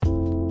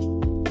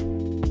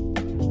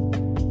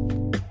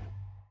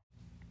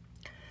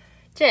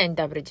Dzień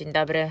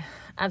dobry,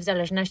 a w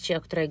zależności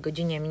o której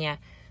godzinie mnie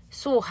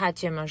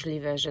słuchacie,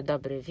 możliwe, że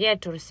dobry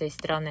wieczór. Z tej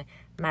strony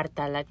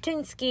Marta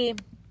Laczyński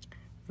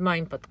w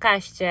moim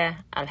podcaście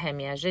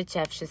Alchemia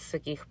Życia.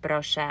 Wszystkich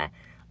proszę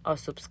o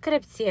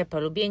subskrypcję,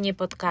 polubienie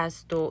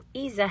podcastu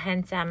i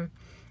zachęcam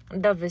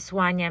do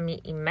wysłania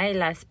mi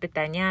e-maila z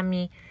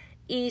pytaniami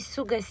i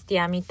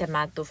sugestiami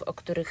tematów, o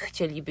których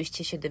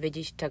chcielibyście się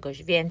dowiedzieć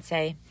czegoś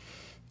więcej.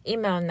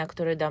 E-mail, na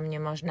który do mnie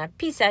można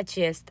pisać,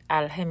 jest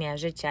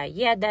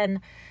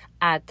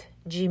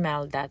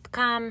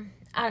alchemiażycia1@gmail.com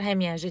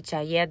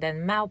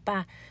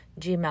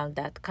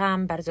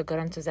alchemiażycia1@gmail.com. Bardzo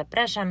gorąco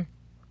zapraszam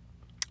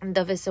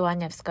do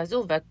wysyłania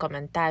wskazówek,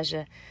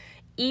 komentarzy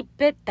i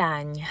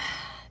pytań.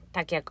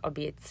 Tak jak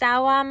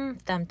obiecałam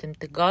w tamtym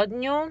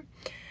tygodniu,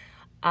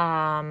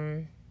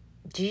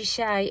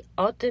 dzisiaj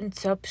o tym,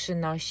 co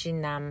przynosi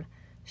nam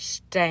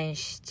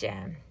szczęście.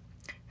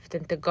 W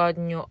tym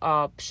tygodniu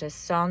o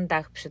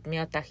przesądach,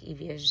 przedmiotach i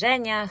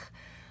wierzeniach,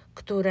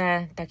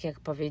 które, tak jak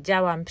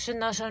powiedziałam,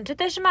 przynoszą, czy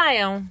też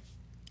mają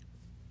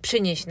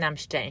przynieść nam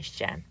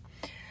szczęście.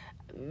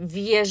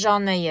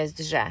 Wierzone jest,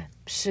 że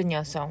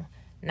przyniosą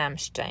nam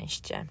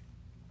szczęście.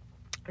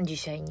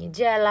 Dzisiaj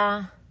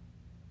niedziela,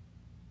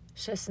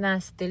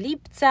 16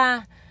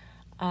 lipca.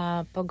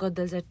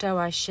 Pogoda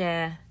zaczęła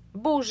się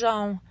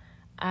burzą,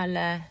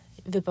 ale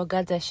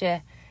wypogadza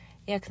się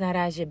jak na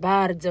razie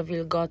bardzo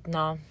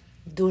wilgotno.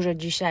 Dużo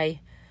dzisiaj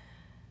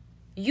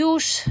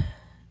już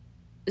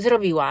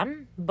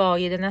zrobiłam, bo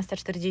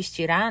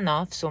 11:40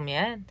 rano w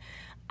sumie,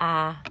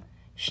 a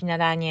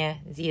śniadanie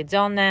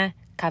zjedzone,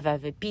 kawa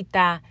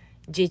wypita,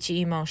 dzieci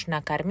i mąż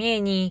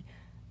nakarmieni,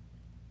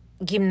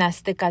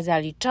 gimnastyka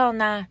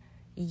zaliczona,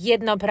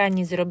 jedno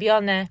pranie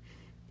zrobione,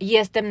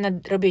 jestem na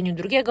robieniu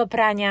drugiego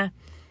prania,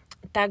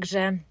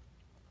 także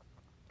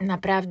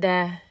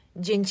naprawdę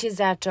dzień się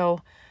zaczął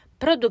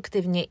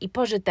produktywnie i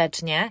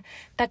pożytecznie.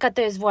 Taka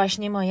to jest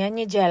właśnie moja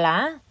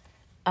niedziela,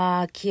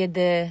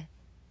 kiedy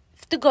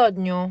w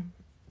tygodniu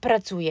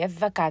pracuję w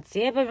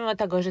wakacje, pomimo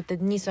tego, że te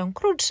dni są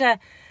krótsze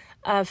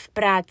w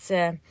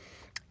pracy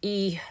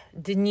i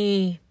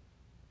dni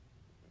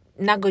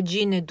na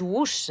godziny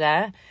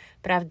dłuższe,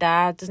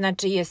 prawda? To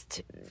znaczy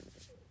jest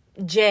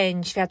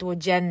dzień, światło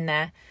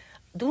dzienne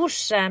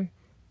dłuższe,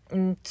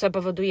 co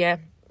powoduje,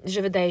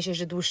 że wydaje się,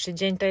 że dłuższy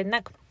dzień to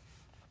jednak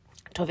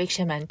człowiek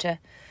się męczy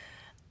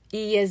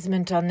i jest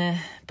zmęczony.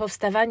 Po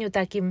wstawaniu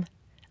takim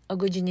o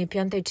godzinie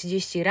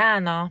 5:30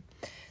 rano,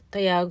 to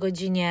ja o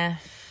godzinie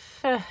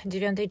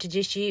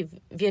 9:30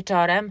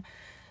 wieczorem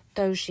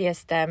to już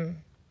jestem,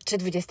 czy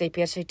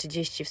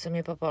 21:30 w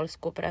sumie po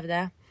polsku,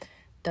 prawda?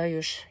 To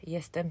już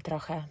jestem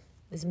trochę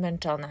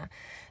zmęczona.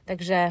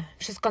 Także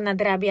wszystko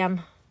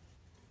nadrabiam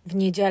w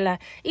niedzielę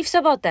i w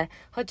sobotę,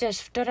 chociaż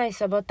wczoraj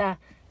sobota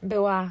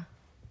była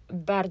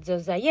bardzo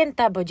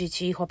zajęta, bo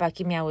dzieci i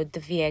chłopaki miały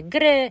 2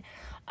 gry,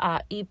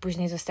 i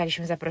później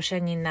zostaliśmy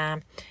zaproszeni na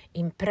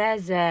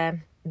imprezę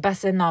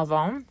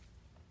basenową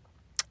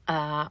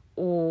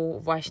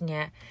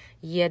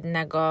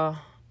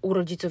u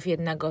rodziców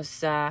jednego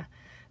z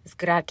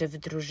graczy w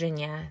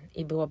drużynie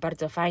i było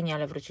bardzo fajnie,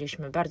 ale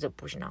wróciliśmy bardzo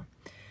późno.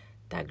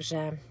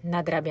 Także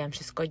nadrabiam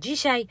wszystko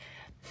dzisiaj.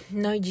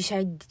 No i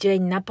dzisiaj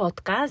dzień na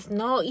podcast.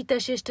 No i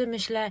też jeszcze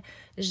myślę,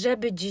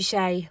 żeby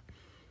dzisiaj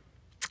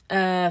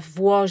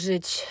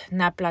włożyć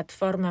na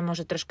platformę,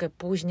 może troszkę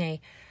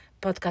później,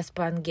 podcast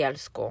po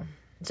angielsku.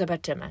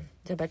 Zobaczymy,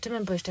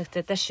 bo jeszcze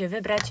chcę też się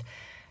wybrać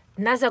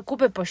na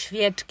zakupy po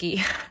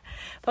świeczki,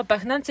 po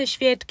pachnące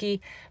świeczki,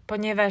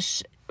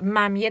 ponieważ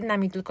jedna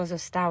mi tylko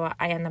została,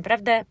 a ja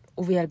naprawdę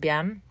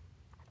uwielbiam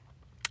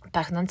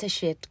pachnące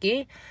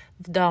świeczki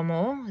w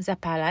domu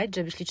zapalać,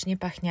 żeby ślicznie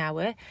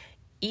pachniały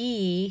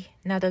i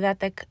na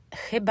dodatek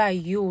chyba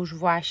już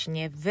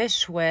właśnie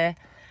wyszły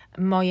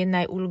moje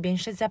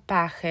najulubieńsze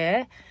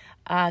zapachy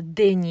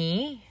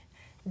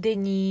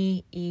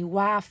dyni i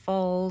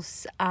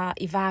waffles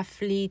i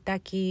wafli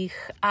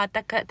takich,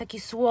 taki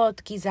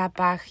słodki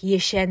zapach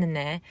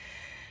jesienny.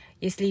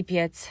 Jest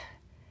lipiec,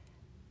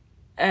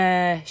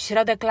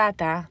 środek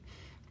lata,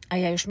 a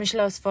ja już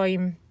myślę o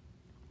swoim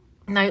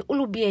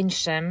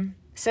najulubieńszym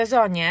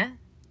sezonie,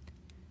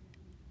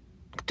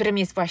 którym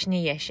jest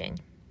właśnie jesień.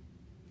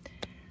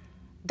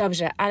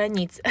 Dobrze, ale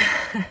nic.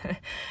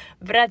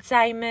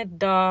 Wracajmy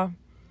do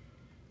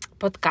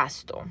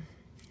podcastu,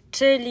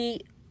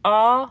 czyli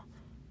o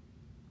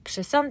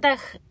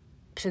przesądach,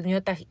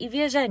 przedmiotach i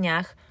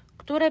wierzeniach,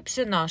 które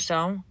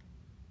przynoszą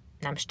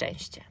nam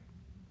szczęście.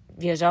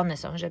 Wierzone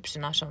są, że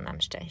przynoszą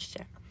nam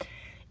szczęście.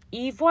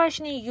 I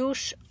właśnie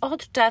już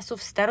od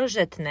czasów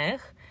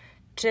starożytnych,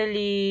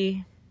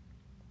 czyli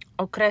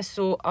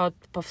okresu od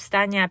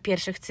powstania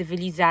pierwszych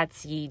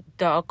cywilizacji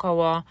do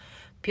około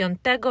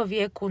V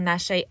wieku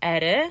naszej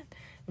ery,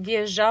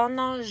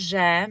 wierzono,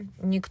 że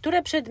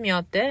niektóre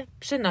przedmioty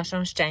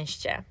przynoszą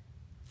szczęście.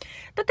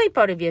 Do tej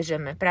pory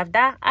wierzymy,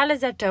 prawda? Ale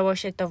zaczęło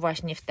się to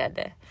właśnie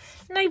wtedy.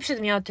 No i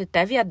przedmioty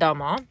te,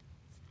 wiadomo,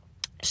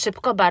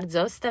 szybko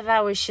bardzo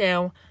stawały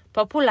się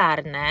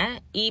popularne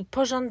i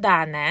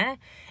pożądane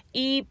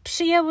i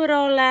przyjęły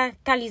rolę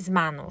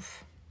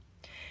talizmanów.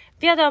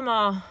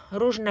 Wiadomo,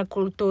 różne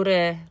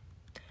kultury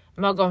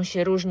mogą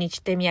się różnić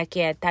tym,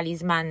 jakie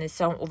talizmany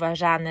są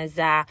uważane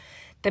za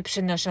te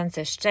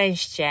przynoszące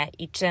szczęście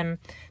i czym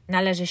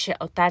należy się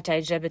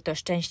otaczać, żeby to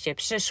szczęście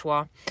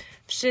przyszło.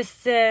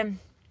 Wszyscy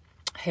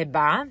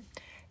chyba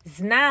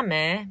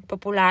znamy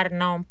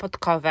popularną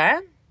podkowę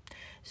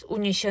z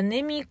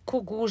uniesionymi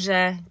ku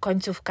górze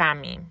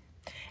końcówkami.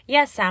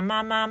 Ja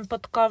sama mam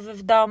podkowy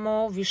w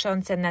domu,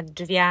 wiszące nad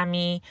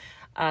drzwiami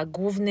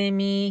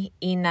głównymi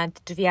i nad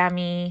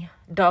drzwiami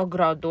do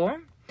ogrodu,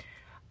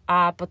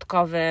 a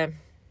podkowy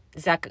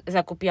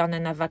zakupione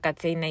na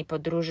wakacyjnej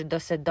podróży do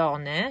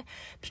Sedony.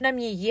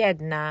 Przynajmniej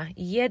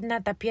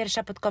jedna, ta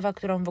pierwsza podkowa,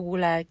 którą w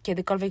ogóle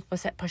kiedykolwiek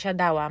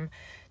posiadałam,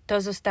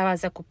 to została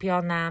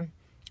zakupiona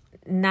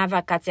na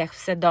wakacjach w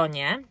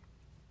Sedonie.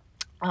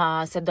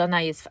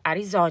 Sedona jest w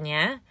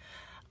Arizonie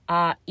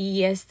i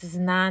jest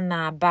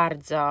znana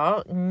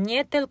bardzo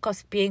nie tylko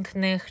z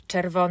pięknych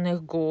czerwonych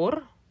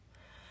gór,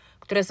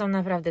 które są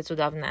naprawdę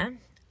cudowne,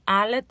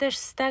 ale też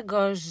z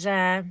tego,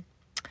 że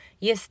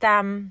jest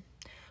tam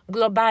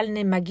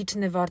globalny,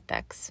 magiczny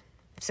vortex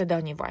w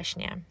Sedonie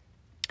właśnie.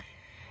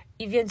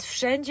 I więc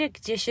wszędzie,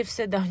 gdzie się w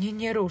Sedonie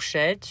nie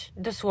ruszyć,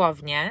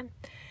 dosłownie,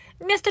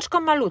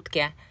 miasteczko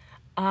malutkie,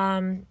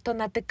 to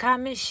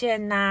natykamy się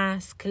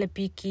na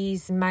sklepiki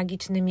z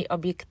magicznymi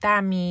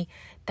obiektami,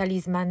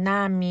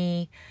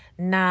 talizmanami,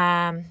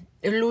 na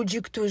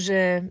ludzi,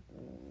 którzy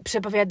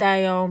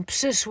przepowiadają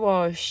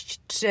przyszłość,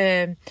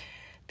 czy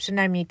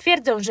przynajmniej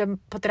twierdzą, że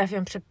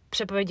potrafią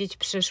przepowiedzieć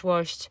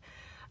przyszłość.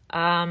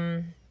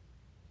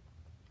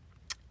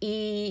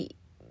 I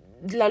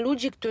dla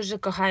ludzi, którzy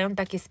kochają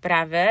takie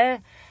sprawy,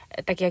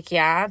 tak jak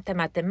ja,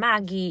 tematy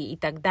magii i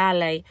tak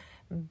dalej,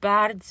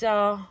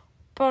 bardzo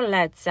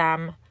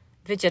polecam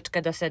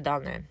wycieczkę do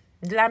Sedony.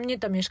 Dla mnie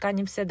to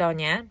mieszkanie w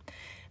Sedonie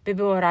by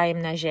było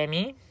rajem na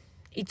ziemi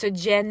i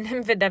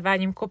codziennym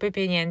wydawaniem kupy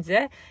pieniędzy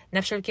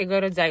na wszelkiego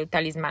rodzaju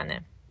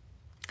talizmany.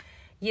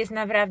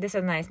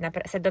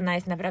 Sedona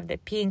jest naprawdę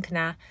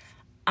piękna,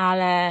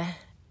 ale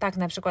tak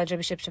na przykład,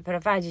 żeby się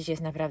przeprowadzić,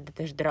 jest naprawdę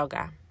też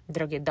droga.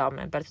 Drogie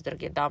domy, bardzo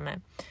drogie domy.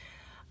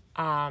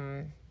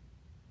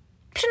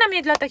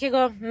 Przynajmniej dla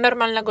takiego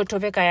normalnego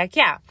człowieka jak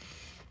ja.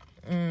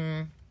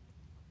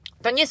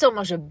 To nie są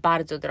może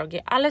bardzo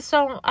drogie,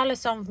 ale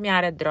są w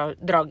miarę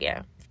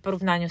drogie w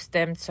porównaniu z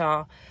tym,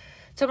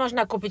 co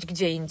można kupić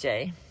gdzie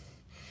indziej.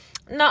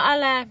 No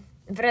ale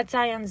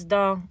wracając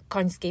do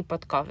końskiej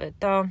podkowy,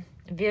 to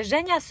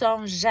wierzenia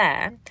są,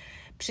 że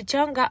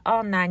przyciąga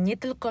ona nie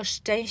tylko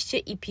szczęście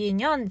i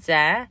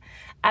pieniądze,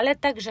 ale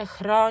także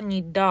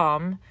chroni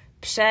dom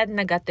przed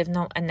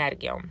negatywną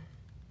energią.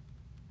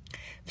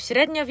 W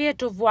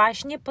średniowieczu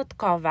właśnie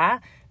podkowa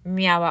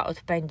miała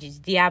odpędzić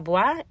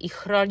diabła i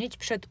chronić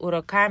przed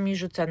urokami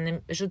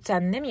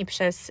rzucanymi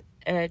przez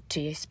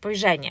czyjeś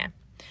spojrzenie.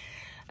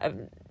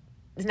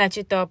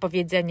 Znacie to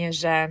powiedzenie,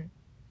 że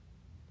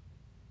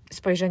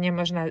spojrzenie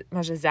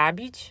może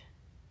zabić?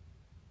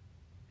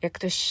 Jak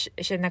ktoś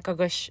się na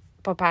kogoś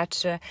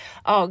popatrzy,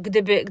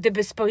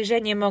 gdyby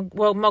spojrzenie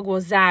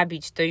mogło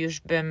zabić, to już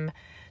bym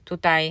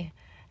tutaj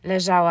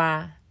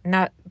leżała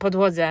na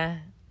podłodze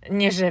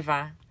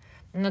nieżywa.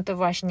 No to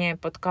właśnie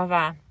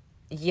podkowa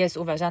jest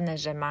uważane,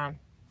 że ma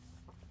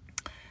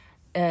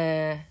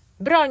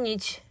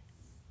bronić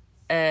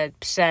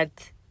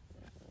przed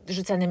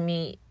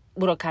rzucanymi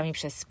urokami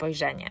przez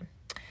spojrzenie.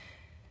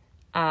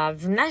 A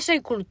w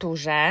naszej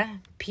kulturze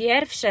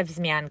pierwsze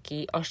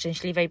wzmianki o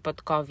szczęśliwej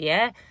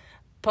podkowie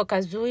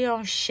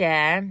pokazują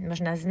się,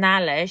 można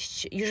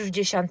znaleźć już w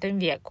X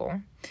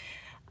wieku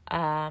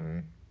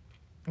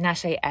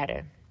naszej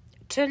ery,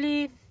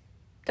 czyli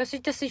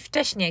dosyć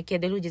wcześnie,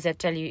 kiedy ludzie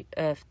zaczęli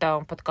w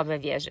tą podkowę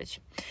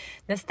wierzyć.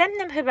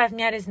 Następnym chyba w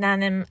miarę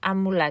znanym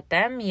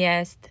amuletem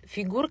jest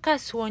figurka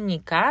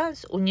słonika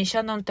z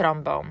uniesioną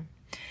trąbą.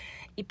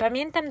 I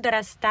pamiętam,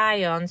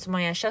 dorastając,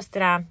 moja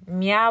siostra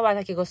miała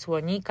takiego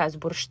słonika z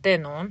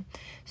bursztynu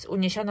z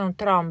uniesioną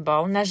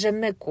trąbą na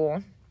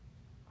rzemyku,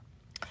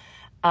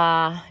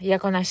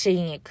 jako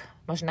naszyjnik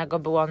można go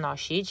było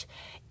nosić.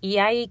 I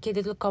ja jej,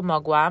 kiedy tylko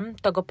mogłam,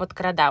 to go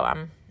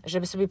podkradałam,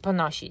 żeby sobie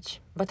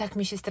ponosić, bo tak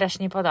mi się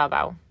strasznie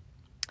podobał.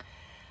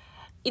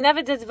 I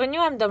nawet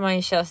zadzwoniłam do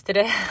mojej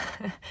siostry,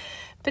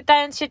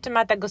 pytając się, czy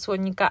ma tego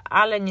słonika,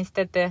 ale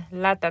niestety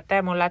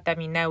lata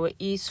minęły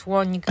i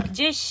słonik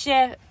gdzieś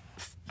się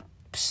w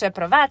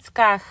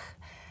przeprowadzkach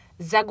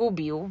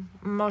zagubił.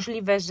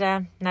 Możliwe,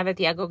 że nawet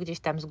ja go gdzieś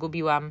tam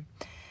zgubiłam,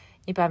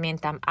 nie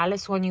pamiętam, ale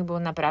słonik był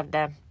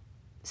naprawdę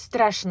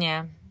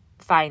strasznie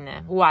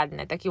fajny,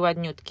 ładny, taki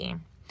ładniutki.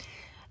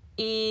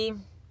 I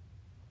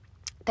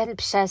ten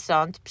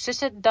przesąd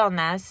przyszedł do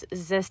nas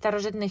ze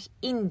starożytnych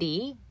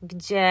Indii,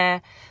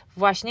 gdzie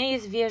właśnie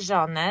jest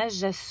wierzone,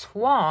 że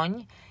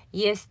słoń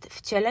jest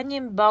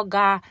wcieleniem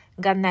boga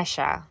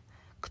Ganesha,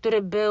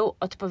 który był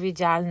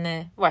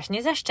odpowiedzialny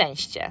właśnie za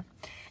szczęście.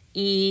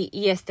 I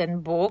jest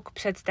ten Bóg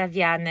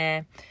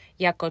przedstawiany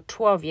jako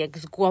człowiek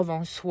z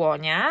głową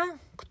słonia,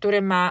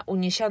 który ma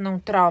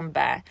uniesioną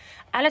trąbę,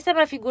 ale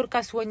sama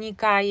figurka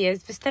słonika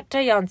jest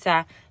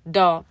wystarczająca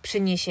do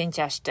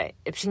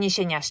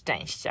przyniesienia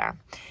szczęścia.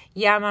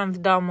 Ja mam w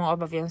domu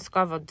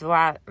obowiązkowo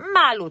 2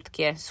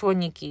 malutkie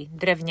słoniki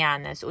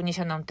drewniane z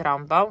uniesioną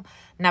trąbą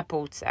na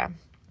półce.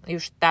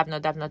 Już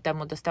dawno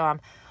temu dostałam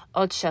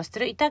od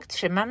siostry i tak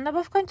trzymam, no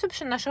bo w końcu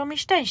przynoszą mi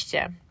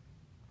szczęście.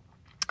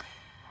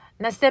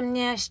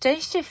 Następnie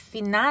szczęście w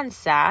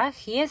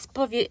finansach jest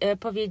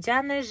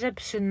powiedziane, że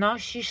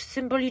przynosisz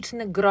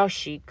symboliczny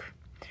grosik.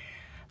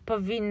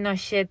 Powinno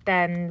się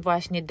ten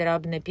właśnie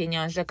drobny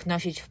pieniążek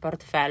nosić w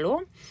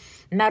portfelu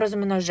na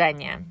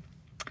rozmnożenie.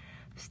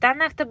 W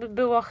Stanach to by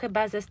było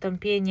chyba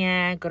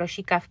zastąpienie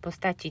grosika w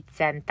postaci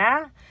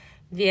centa,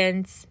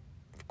 więc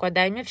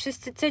wkładajmy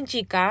wszyscy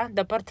cencika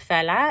do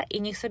portfela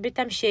i niech sobie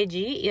tam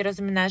siedzi i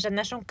rozmnaża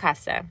naszą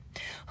kasę.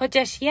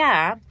 Chociaż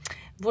ja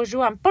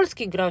włożyłam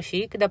polski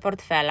grosik do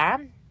portfela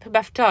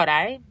chyba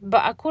wczoraj,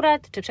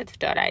 czy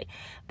przedwczoraj,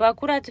 bo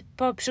akurat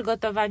po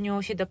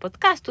przygotowaniu się do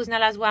podcastu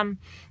znalazłam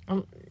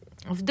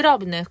w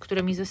drobnych,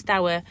 które mi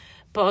zostały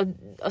po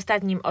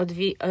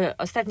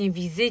ostatniej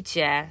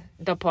wizycie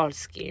do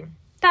Polski.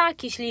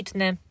 Taki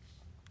śliczny,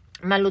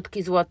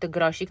 malutki złoty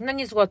grosik. No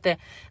nie złoty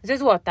ze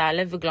złota,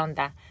 ale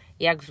wygląda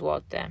jak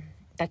złoty.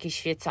 Taki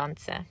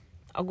świecący.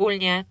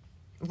 Ogólnie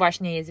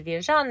właśnie jest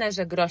wierzone,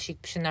 że grosik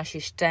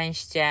przynosi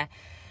szczęście,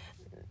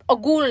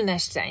 ogólne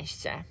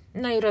szczęście.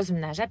 No i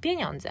rozmnaża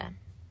pieniądze.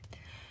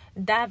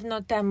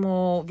 Dawno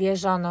temu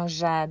wierzono,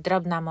 że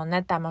drobna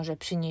moneta może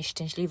przynieść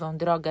szczęśliwą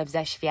drogę w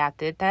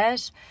zaświaty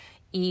też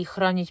i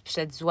chronić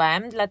przed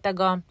złem.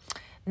 Dlatego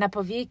na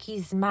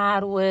powieki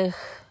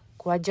zmarłych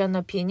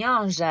kładziono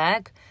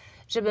pieniążek,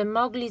 żeby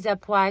mogli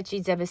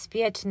zapłacić za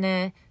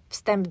bezpieczny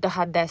wstęp do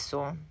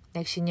Hadesu,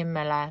 jak się nie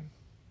mylę.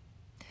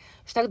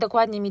 Już tak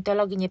dokładnie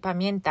mitologii nie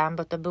pamiętam,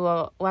 bo to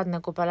było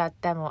ładne kupę lat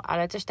temu,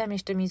 ale coś tam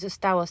jeszcze mi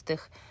zostało z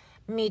tych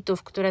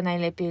mitów, które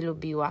najlepiej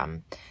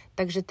lubiłam.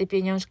 Także te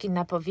pieniążki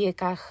na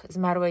powiekach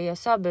zmarłej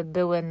osoby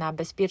były na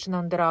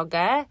bezpieczną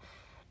drogę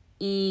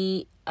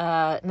i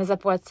na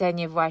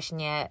zapłacenie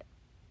właśnie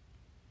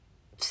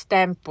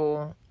wstępu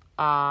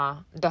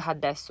do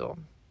Hadesu.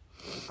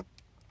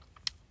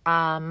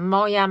 A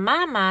moja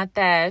mama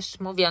też,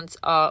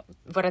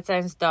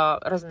 wracając do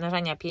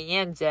rozmnażania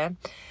pieniędzy,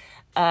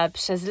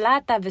 przez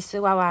lata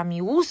wysyłała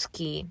mi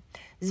łuski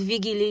z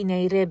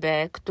wigilijnej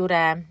ryby,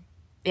 które,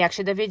 jak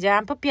się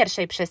dowiedziałam po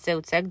pierwszej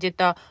przesyłce, gdzie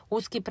to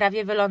łuski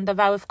prawie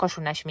wylądowały w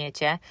koszu na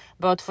śmiecie,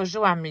 bo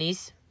otworzyłam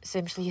list,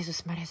 sobie myślę,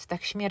 Jezus Maria, co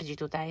tak śmierdzi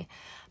tutaj.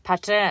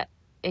 Patrzę,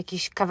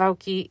 jakieś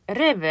kawałki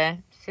ryby.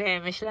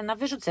 Myślę, no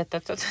wyrzucę to,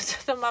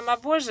 co mama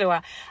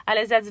włożyła.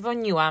 Ale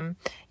zadzwoniłam.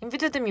 I mówię,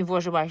 co ty mi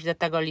włożyłaś do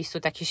tego listu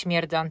takie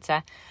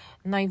śmierdzące?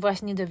 No i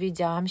właśnie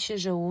dowiedziałam się,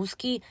 że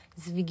łuski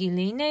z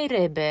wigilijnej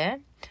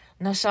ryby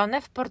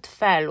noszone w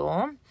portfelu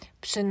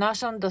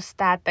przynoszą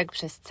dostatek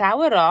przez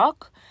cały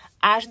rok,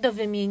 aż do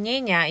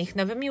wymienienia ich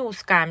nowymi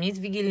łuskami z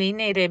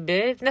wigilijnej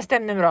ryby w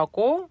następnym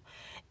roku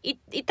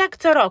i tak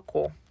co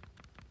roku.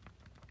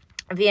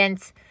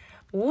 Więc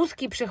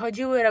łuski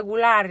przychodziły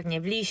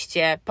regularnie w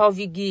liście po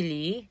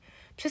Wigilii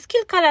przez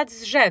kilka lat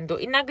z rzędu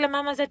i nagle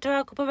mama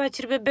zaczęła kupować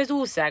ryby bez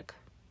łusek.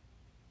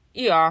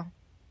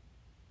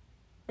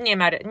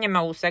 Nie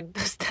ma łusek,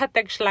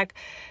 dostatek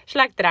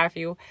szlak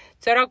trafił.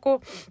 Co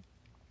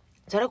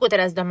roku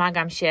teraz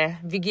domagam się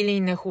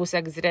wigilijnych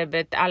łusek z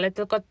ryby, ale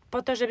tylko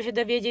po to, żeby się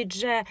dowiedzieć,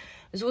 że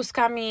z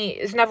łuskami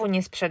znowu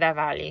nie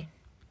sprzedawali.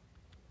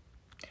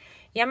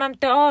 Ja mam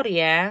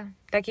teorię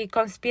takiej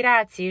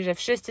konspiracji, że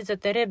wszyscy, co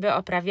te ryby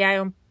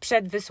oprawiają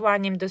przed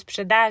wysłaniem do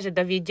sprzedaży,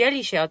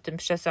 dowiedzieli się o tym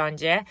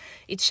przesądzie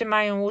i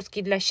trzymają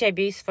łuski dla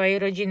siebie i swojej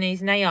rodziny i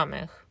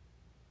znajomych.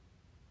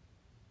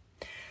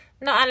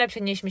 No ale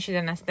przenieśmy się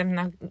do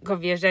następnego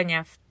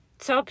wierzenia, w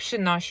co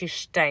przynosi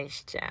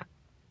szczęście.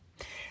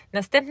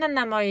 Następna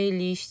na mojej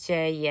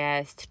liście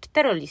jest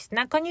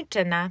 4-listna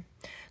koniczyna.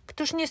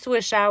 Któż nie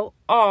słyszał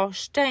o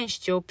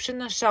szczęściu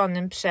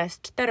przynoszonym przez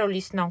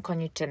 4-listną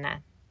koniczynę?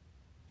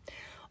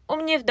 U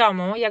mnie w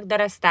domu, jak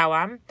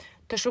dorastałam,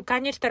 to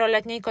szukanie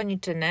 4-letniej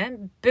koniczyny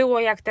było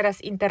jak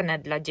teraz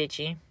internet dla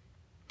dzieci.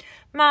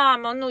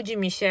 Mamo, nudzi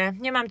mi się,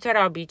 nie mam co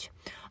robić.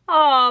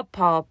 O,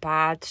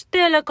 popatrz,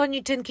 tyle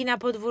koniczynki na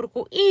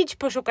podwórku, idź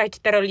poszukaj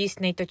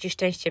 4-listnej, to ci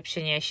szczęście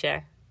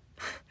przyniesie.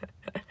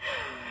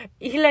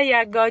 Ile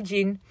ja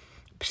godzin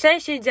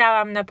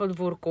przesiedziałam na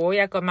podwórku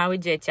jako mały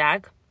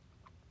dzieciak,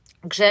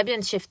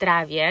 grzebiąc się w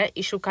trawie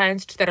i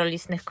szukając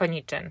 4-listnych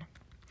koniczyn.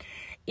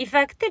 I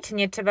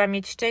faktycznie trzeba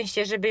mieć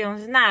szczęście, żeby ją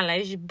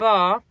znaleźć,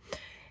 bo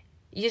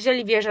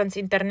jeżeli wierząc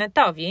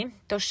internetowi,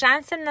 to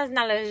szanse na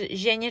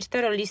znalezienie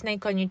 4-listnej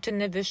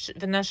koniczyny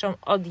wynoszą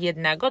od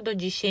 1 do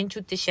 10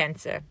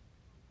 tysięcy.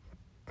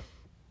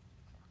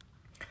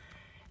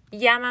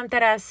 Ja mam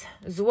teraz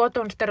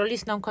złotą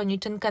 4-listną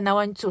koniczynkę na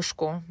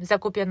łańcuszku,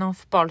 zakupioną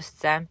w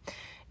Polsce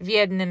w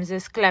jednym ze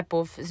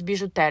sklepów z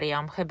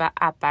biżuterią, chyba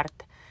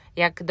Apart,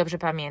 jak dobrze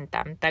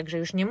pamiętam. Także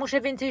już nie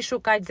muszę więcej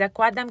szukać,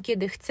 zakładam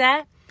kiedy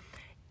chcę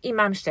i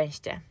mam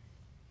szczęście.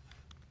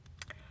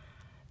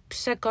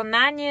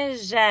 Przekonanie,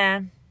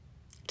 że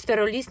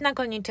czterolistna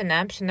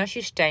koniczyna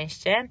przynosi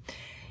szczęście.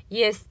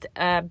 Jest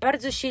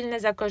bardzo silnie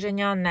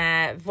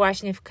zakorzenione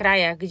właśnie w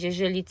krajach, gdzie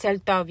żyli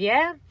Celtowie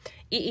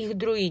i ich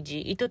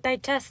druidzi. I tutaj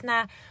czas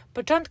na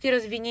początki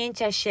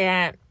rozwinięcia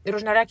się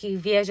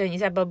różnorakich wierzeń i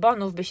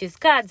zabobonów by się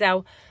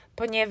zgadzał,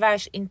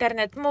 ponieważ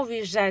internet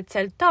mówi, że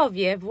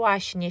Celtowie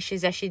właśnie się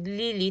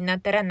zasiedlili na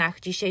terenach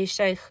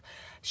dzisiejszych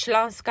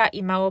Śląska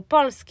i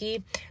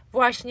Małopolski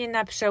właśnie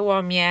na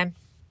przełomie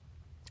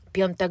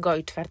V i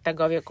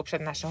IV wieku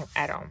przed naszą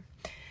erą.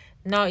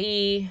 No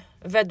i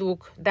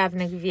według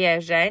dawnych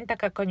wierzeń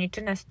taka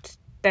koniczyna z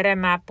 4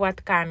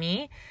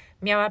 płatkami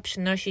miała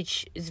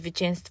przynosić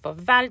zwycięstwo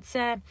w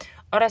walce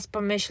oraz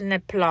pomyślne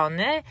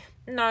plony,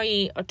 no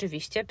i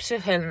oczywiście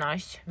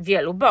przychylność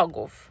wielu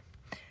bogów.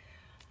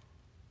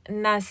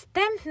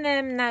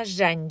 Następnym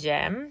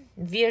narzędziem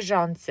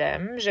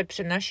wierzącym, że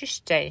przynosi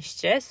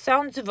szczęście,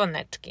 są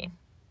dzwoneczki.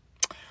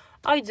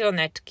 Oj,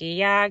 dzwoneczki,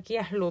 jak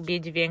ja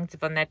lubię dźwięk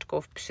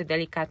dzwoneczków przy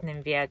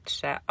delikatnym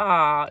wietrze.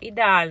 O,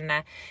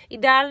 idealne.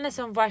 Idealne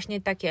są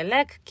właśnie takie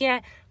lekkie,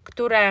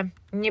 które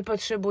nie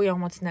potrzebują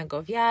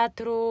mocnego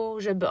wiatru,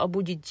 żeby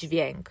obudzić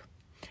dźwięk.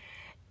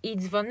 I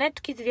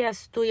dzwoneczki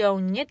zwiastują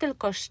nie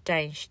tylko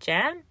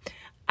szczęście,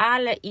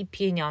 ale i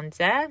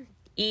pieniądze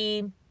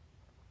i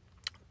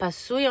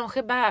pasują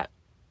chyba,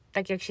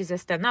 tak jak się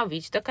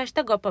zastanowić, do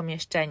każdego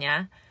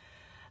pomieszczenia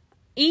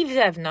i w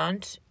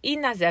zewnątrz, i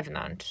na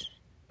zewnątrz.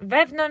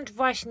 Wewnątrz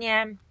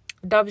właśnie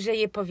dobrze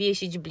je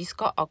powiesić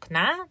blisko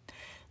okna,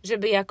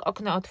 żeby jak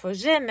okno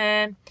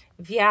otworzymy,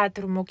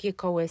 wiatr mógł je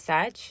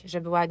kołysać,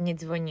 żeby ładnie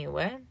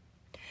dzwoniły.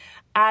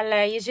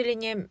 Ale jeżeli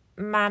nie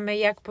mamy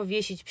jak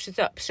powiesić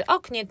przy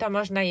oknie, to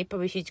można je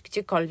powiesić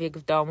gdziekolwiek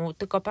w domu.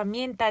 Tylko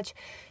pamiętać,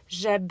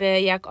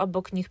 żeby jak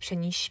obok nich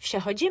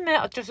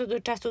przechodzimy, od czasu do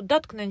czasu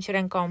dotknąć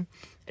ręką,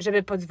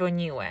 żeby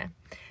podzwoniły.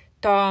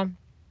 To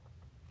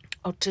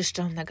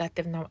oczyszczą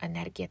negatywną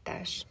energię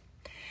też.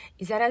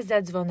 I zaraz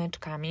za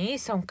dzwoneczkami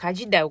są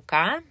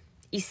kadzidełka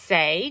i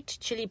sage,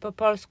 czyli po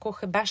polsku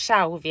chyba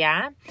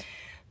szałwia.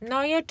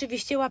 No i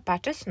oczywiście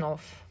łapacze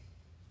snów.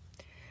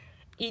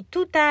 I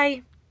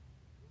tutaj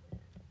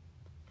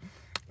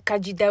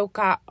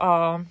kadzidełka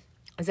o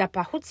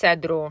zapachu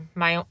cedru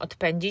mają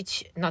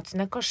odpędzić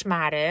nocne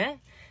koszmary.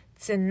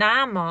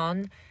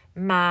 Cynamon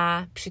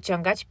ma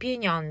przyciągać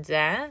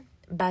pieniądze.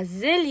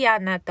 Bazylia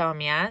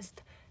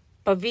natomiast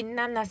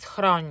powinna nas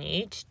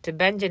chronić, czy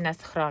będzie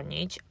nas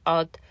chronić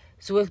od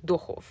złych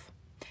duchów.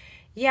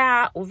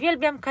 Ja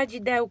uwielbiam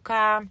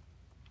kadzidełka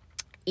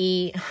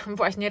i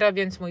właśnie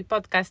robiąc mój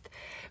podcast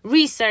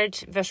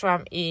research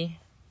weszłam i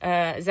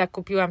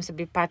zakupiłam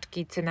sobie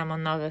paczki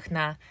cynamonowych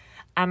na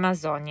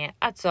Amazonie.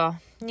 A co?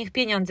 Niech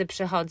pieniądze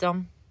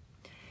przychodzą.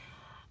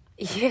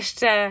 I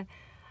jeszcze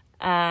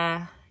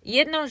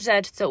jedną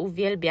rzecz, co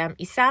uwielbiam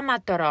i sama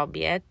to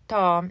robię,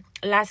 to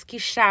laski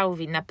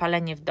szałwi na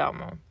palenie w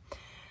domu.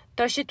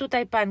 To się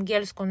tutaj po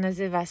angielsku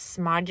nazywa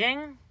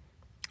smudging.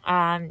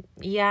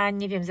 Ja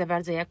nie wiem za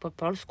bardzo jak po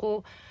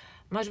polsku.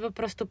 Może po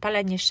prostu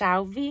palenie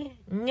szałwi?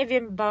 Nie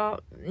wiem, bo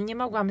nie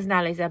mogłam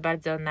znaleźć za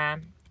bardzo na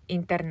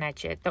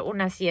internecie. To u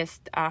nas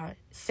jest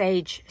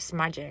sage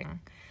smudging.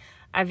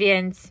 A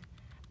więc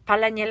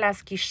palenie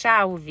laski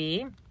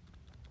szałwi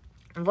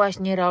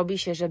właśnie robi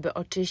się, żeby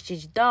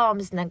oczyścić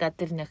dom z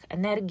negatywnych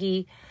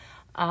energii.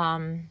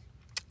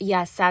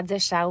 Ja sadzę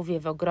szałwie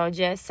w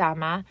ogrodzie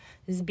sama,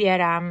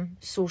 zbieram,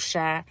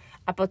 suszę,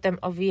 a potem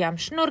owijam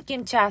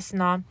sznurkiem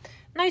ciasno,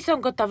 no i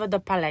są gotowe do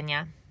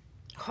palenia.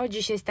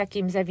 Chodzi się z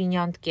takim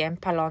zawiniątkiem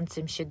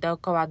palącym się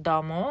dookoła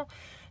domu,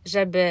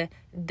 żeby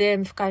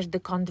dym w każdy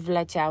kąt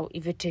wleciał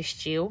i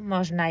wyczyścił.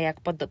 Można, jak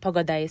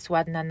pogoda jest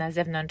ładna na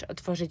zewnątrz,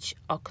 otworzyć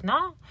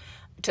okno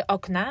czy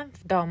okna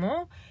w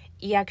domu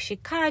i jak się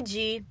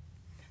kadzi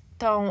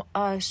tą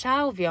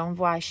szałwią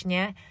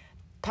właśnie,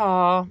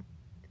 to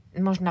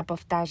można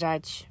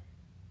powtarzać: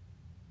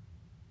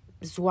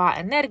 zła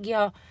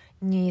energio,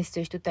 nie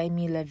jesteś tutaj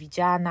mile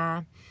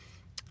widziana,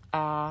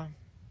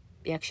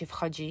 jak się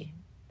wchodzi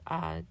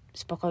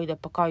z pokoju do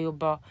pokoju,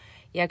 bo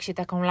jak się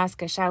taką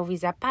laskę szałwi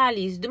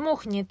zapali,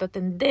 zdmuchnie, to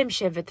ten dym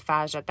się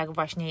wytwarza, tak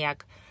właśnie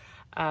jak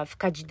w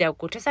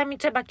kadzidełku. Czasami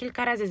trzeba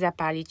kilka razy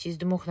zapalić i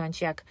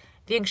zdmuchnąć jak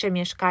większe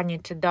mieszkanie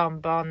czy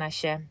dom, bo ona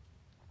się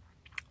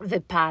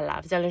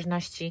wypala, w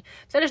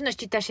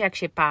zależności też jak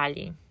się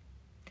pali.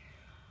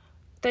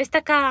 To jest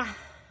taka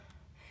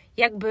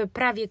jakby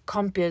prawie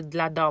kąpiel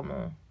dla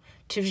domu,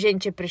 czy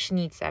wzięcie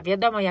prysznica.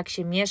 Wiadomo, jak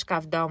się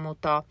mieszka w domu,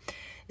 to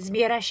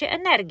zbiera się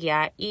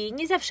energia i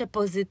nie zawsze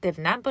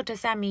pozytywna, bo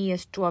czasami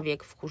jest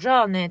człowiek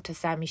wkurzony,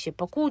 czasami się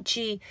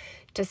pokłóci,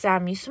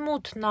 czasami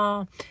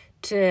smutno,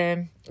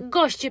 czy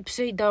goście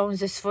przyjdą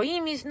ze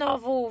swoimi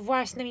znowu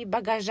własnymi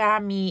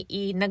bagażami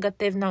i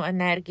negatywną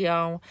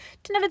energią,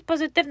 czy nawet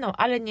pozytywną,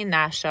 ale nie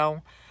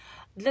naszą.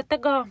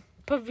 Dlatego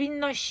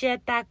powinno się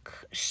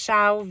tak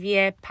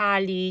szałwie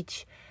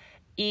palić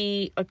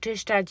i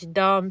oczyszczać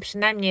dom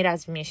przynajmniej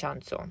raz w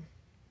miesiącu.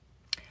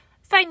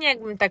 Fajnie,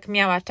 jakbym tak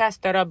miała czas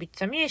to robić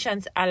co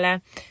miesiąc, ale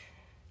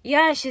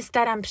ja się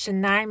staram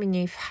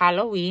przynajmniej w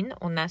Halloween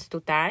u nas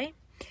tutaj,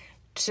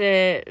 czy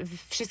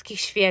w wszystkich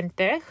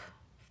świętych,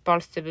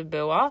 Polsce by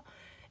było.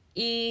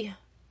 I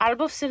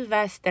albo w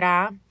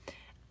Sylwestra,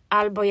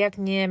 albo jak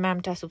nie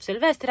mam czasu w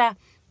Sylwestra,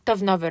 to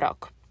w Nowy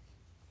Rok.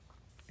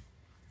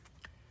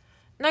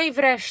 No i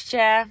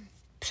wreszcie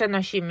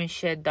przenosimy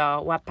się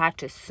do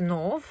łapaczy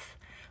snów,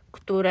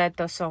 które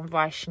to są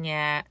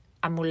właśnie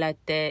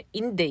amulety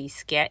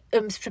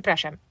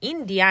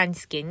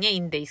indiańskie, nie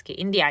indyjskie,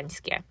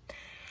 indiańskie.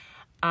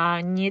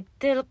 A nie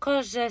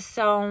tylko, że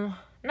są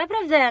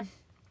naprawdę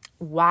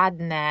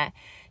ładne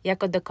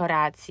jako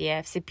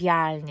dekoracje w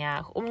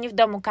sypialniach. U mnie w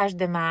domu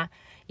każdy ma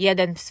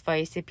jeden w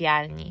swojej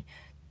sypialni.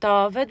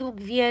 To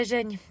według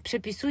wierzeń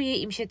przypisuje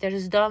im się też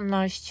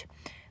zdolność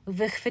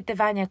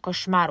wychwytywania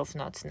koszmarów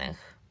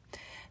nocnych,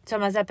 co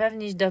ma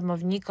zapewnić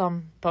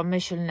domownikom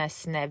pomyślne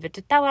sny.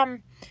 Wyczytałam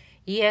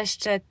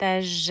jeszcze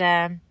też,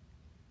 że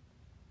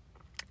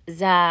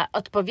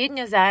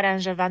odpowiednio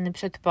zaaranżowany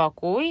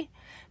przedpokój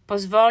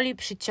pozwoli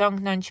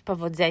przyciągnąć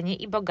powodzenie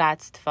i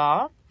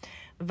bogactwo.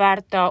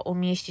 Warto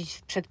umieścić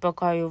w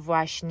przedpokoju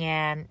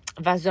właśnie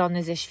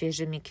wazony ze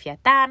świeżymi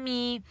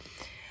kwiatami,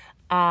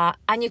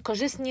 a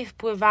niekorzystnie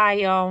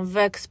wpływają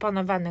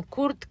wyeksponowane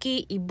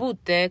kurtki i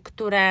buty,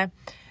 które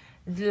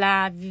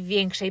dla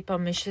większej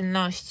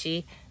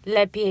pomyślności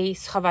lepiej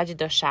schować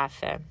do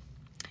szafy.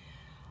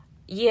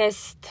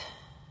 Jest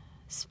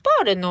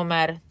spory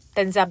numer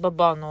ten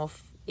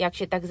zabobonów, jak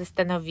się tak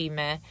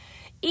zastanowimy.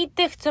 I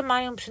tych, co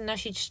mają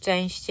przynosić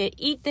szczęście,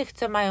 i tych,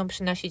 co mają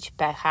przynosić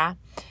pecha.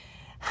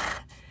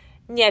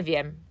 Nie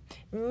wiem.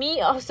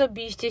 Mi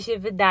osobiście się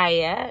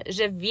wydaje,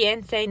 że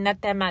więcej na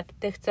temat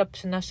tych, co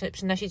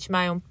przynosić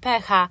mają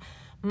pecha,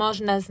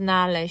 można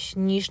znaleźć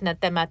niż na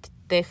temat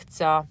tych,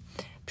 co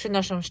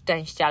przynoszą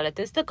szczęście, ale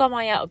to jest tylko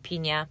moja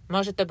opinia.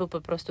 Może to był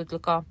po prostu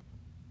tylko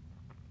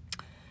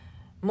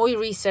mój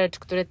research,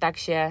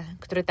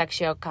 który tak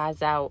się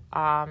okazał.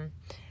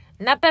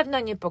 Na pewno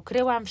nie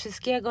pokryłam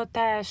wszystkiego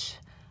też,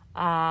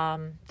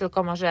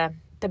 tylko może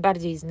te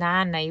bardziej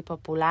znane i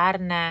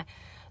popularne.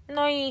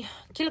 No i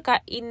kilka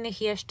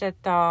innych jeszcze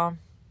to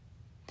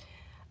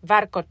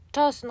warkot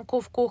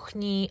czosnku w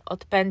kuchni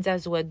odpędza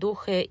złe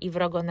duchy i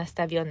wrogo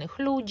nastawionych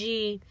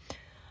ludzi,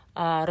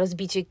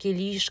 rozbicie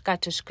kieliszka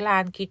czy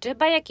szklanki, czy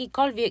chyba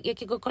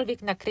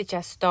jakiegokolwiek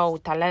nakrycia stołu,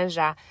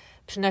 talerza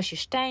przynosi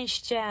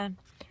szczęście.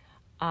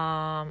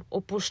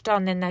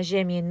 Upuszczony na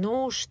ziemię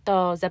nóż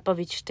to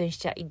zapowiedź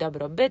szczęścia i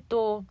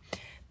dobrobytu.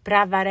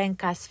 Prawa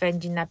ręka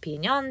swędzi na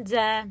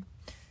pieniądze.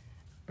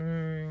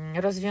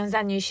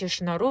 Rozwiązanie się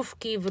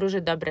sznurówki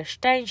wróży dobre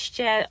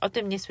szczęście. O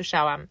tym nie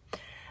słyszałam.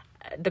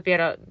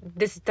 Dopiero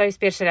to jest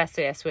pierwszy raz,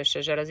 co ja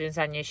słyszę, że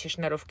rozwiązanie się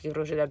sznurówki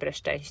wróży dobre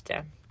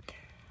szczęście.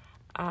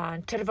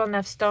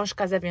 Czerwona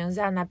wstążka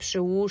zawiązana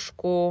przy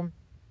łóżku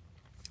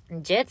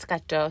dziecka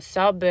czy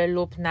osoby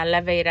lub na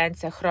lewej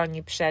ręce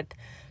chroni przed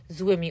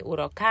złymi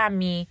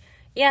urokami.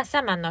 Ja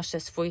sama noszę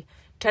swój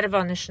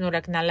czerwony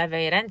sznurek na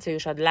lewej ręce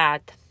już od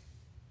lat.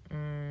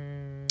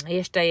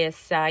 Jeszcze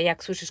jest,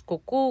 jak słyszysz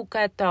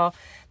kukułkę, to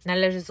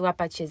należy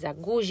złapać się za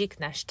guzik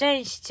na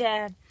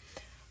szczęście.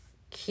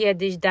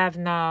 Kiedyś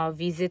dawno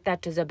wizyta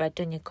czy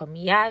zobaczenie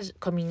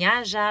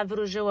kominiarza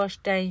wróżyło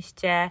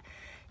szczęście.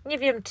 Nie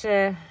wiem,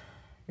 czy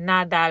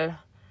nadal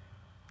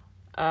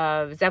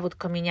zawód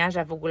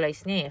kominiarza w ogóle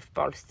istnieje w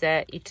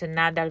Polsce i czy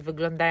nadal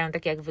wyglądają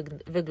tak, jak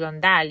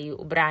wyglądali,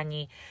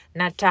 ubrani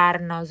na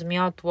czarno, z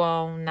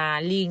miotłą, na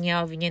linię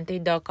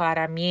owiniętej dookoła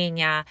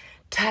ramienia,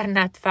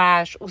 czarna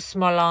twarz,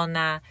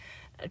 usmolona,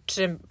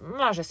 czy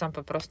może są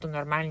po prostu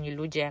normalni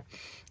ludzie,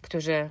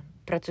 którzy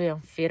pracują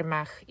w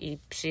firmach i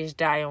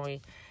przyjeżdżają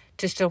i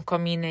czyszczą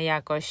kominy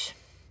jakoś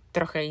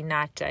trochę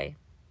inaczej,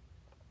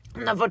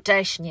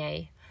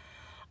 nowocześniej.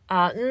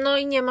 No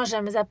i nie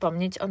możemy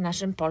zapomnieć o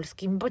naszym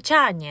polskim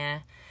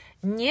bocianie.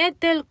 Nie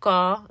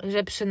tylko,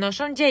 że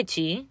przynoszą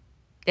dzieci,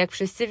 jak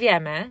wszyscy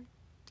wiemy,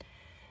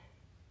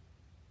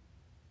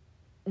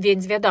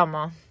 więc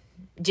wiadomo,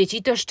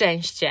 dzieci to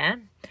szczęście,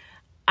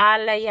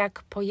 ale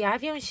jak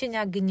pojawią się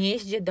na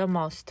gnieździe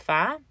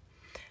domostwa,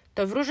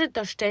 to wróży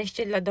to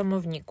szczęście dla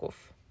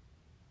domowników.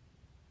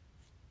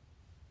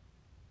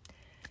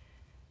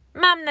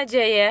 Mam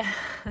nadzieję,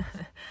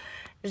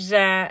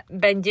 że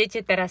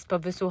będziecie teraz po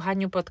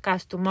wysłuchaniu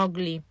podcastu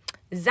mogli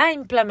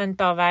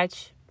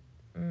zaimplementować,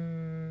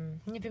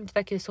 nie wiem, czy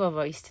takie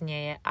słowo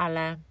istnieje,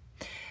 ale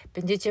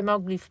będziecie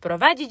mogli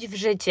wprowadzić w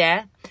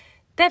życie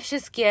te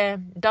wszystkie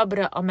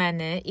dobre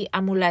omeny i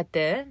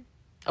amulety,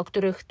 o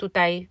których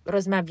tutaj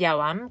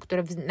rozmawiałam,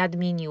 które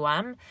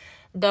nadmieniłam,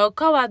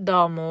 dookoła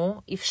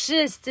domu i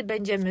wszyscy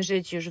będziemy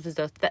żyć już w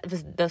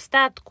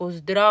dostatku,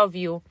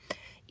 zdrowiu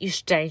i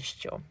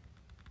szczęściu.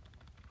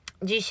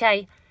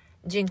 Dzisiaj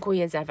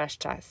dziękuję za Wasz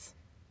czas.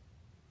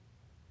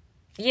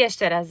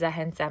 Jeszcze raz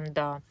zachęcam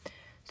do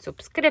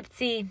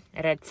subskrypcji,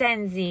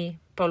 recenzji,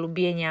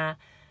 polubienia,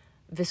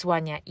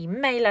 wysłania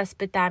e-maila z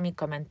pytami,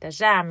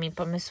 komentarzami,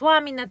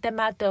 pomysłami na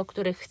tematy, o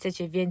których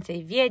chcecie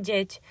więcej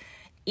wiedzieć.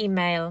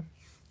 E-mail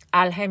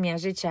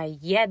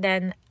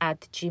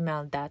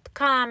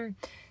alchemiażycia1@gmail.com.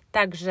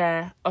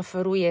 Także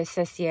oferuję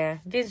sesje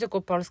w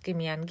języku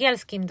polskim i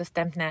angielskim,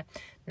 dostępne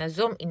na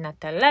Zoom i na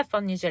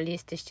telefon, jeżeli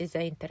jesteście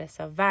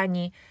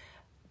zainteresowani.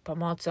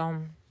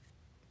 pomocą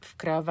w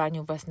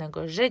kreowaniu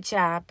własnego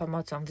życia,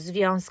 pomocą w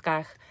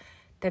związkach.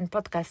 Ten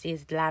podcast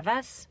jest dla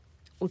Was.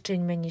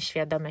 Uczyńmy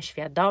nieświadome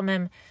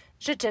świadomym.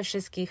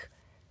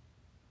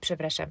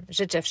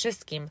 Życzę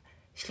wszystkim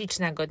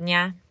ślicznego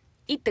dnia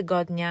i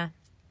tygodnia.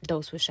 Do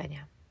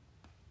usłyszenia.